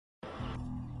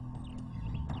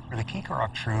The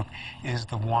Kikarok troop is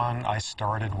the one I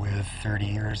started with 30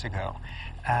 years ago.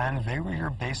 And they were your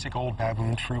basic old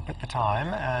baboon troop at the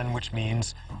time, and which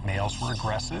means males were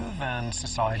aggressive and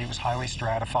society was highly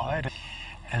stratified.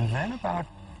 And then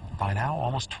by now,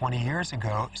 almost 20 years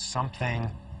ago, something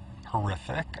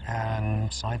horrific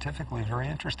and scientifically very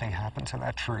interesting happened to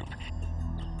that troop.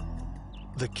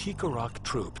 The Kikarok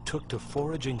troop took to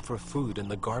foraging for food in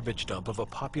the garbage dump of a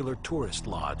popular tourist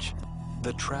lodge.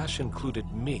 The trash included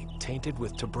meat tainted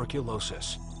with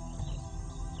tuberculosis.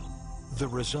 The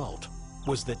result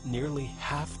was that nearly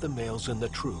half the males in the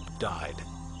troop died.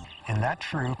 In that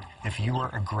troop, if you were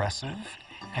aggressive,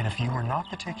 and if you were not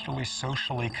particularly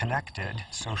socially connected,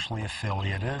 socially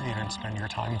affiliated, you didn't spend your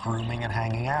time grooming and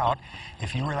hanging out,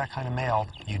 if you were that kind of male,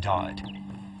 you died.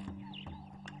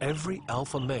 Every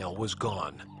alpha male was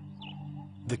gone.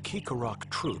 The Kikarok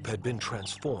troop had been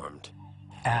transformed.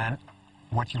 And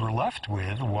what you were left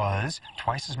with was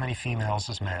twice as many females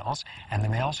as males, and the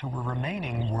males who were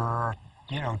remaining were,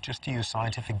 just to use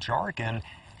scientific jargon,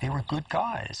 they were good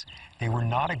guys. They were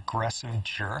not aggressive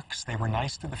jerks. They were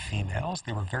nice to the females.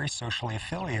 They were very socially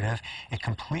affiliative. It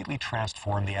completely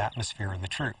transformed the atmosphere of the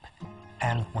troop.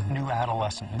 And when new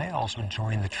adolescent males would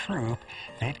join the troop,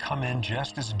 they'd come in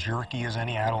just as jerky as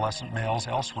any adolescent males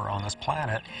elsewhere on this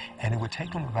planet, and it would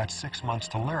take them about 6 months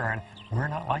to learn, we're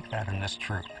not like that in this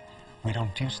troop. We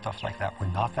don't do stuff like that. We're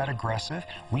not that aggressive.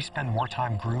 We spend more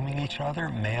time grooming each other.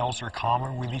 Males are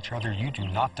calmer with each other. You do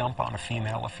not dump on a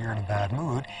female if you're in a bad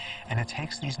mood. And it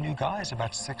takes these new guys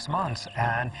about 6 months,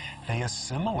 and they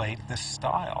assimilate this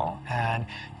style. And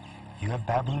you have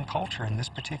baboon culture, and this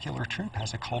particular troop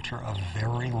has a culture of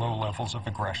very low levels of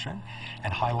aggression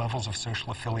and high levels of social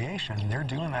affiliation, and they're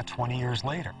doing that 20 years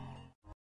later.